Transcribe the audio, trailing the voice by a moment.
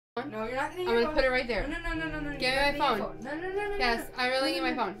No, you're not getting I'm your gonna phone. put it right there. No. Give me my phone. No. Yes, I really need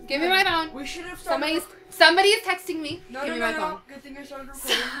my phone. Give me my phone. We should have started. Somebody is texting me. No, Give me my phone. Good thing I started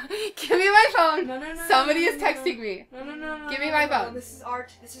recording. Give me my phone. No. Somebody is texting me. No. Give me my phone. This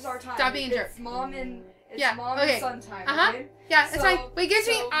is our time. Stop being a jerk. It's mom and Yeah, and son time. Okay? Yeah, it's So- fine. Wait, give it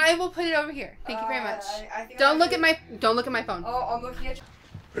to me. so- I will put it over here. Thank you very much. I think Don't look at my phone. Oh, I'm looking at you.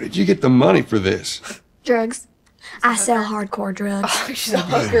 Where did you get the money for this? Drugs. I sell hardcore drugs. Oh, she's a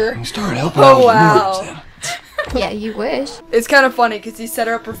hooker. You started helping Oh, out with the wow. nerds then. Yeah, you wish. It's kind of funny because he set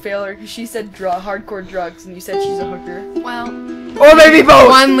her up for failure because she said hardcore drugs and you said she's a hooker. Well, Or maybe both.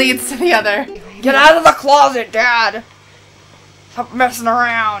 one leads to the other. Get out of the closet, Dad. Stop messing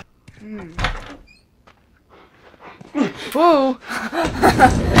around. Whoa.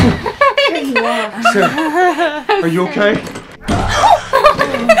 Sarah, are you okay?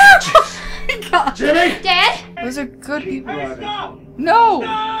 Jimmy! Dad? Those are good people. No!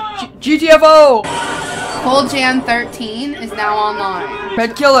 GTFO! Cold Jam 13 is now online.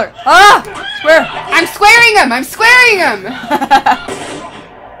 Red Killer. Ah! Swear! I'm squaring him! I'm squaring him!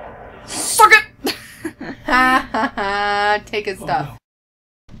 Suck it! Ha ha ha. Take his stuff.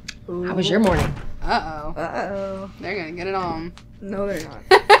 How was your morning? Uh-oh. Uh-oh. They're gonna get it on. No, they're not.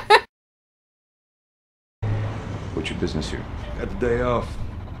 What's your business here? Got the day off.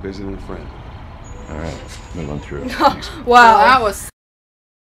 Visiting a friend. Alright, move on through it. Well, Wow. that was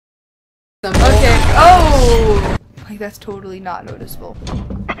simple. Okay. Oh! Like, that's totally not noticeable.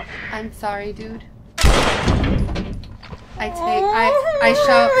 I'm sorry, dude. I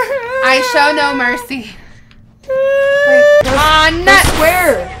show no mercy. Wait, Ah, I nut!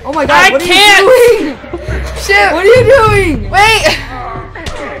 swear! Oh my god, I what can't! are you doing? Shit! What are you doing? Wait!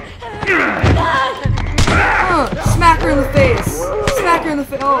 Smack her in the face. Smack her in the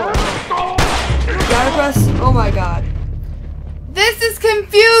face. Oh. Gotta press. Oh my god. This is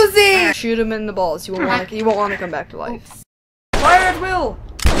confusing! Shoot him in the balls. He won't want to come back to life. Fire at will!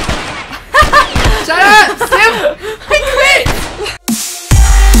 Shut up! Sim! I quit!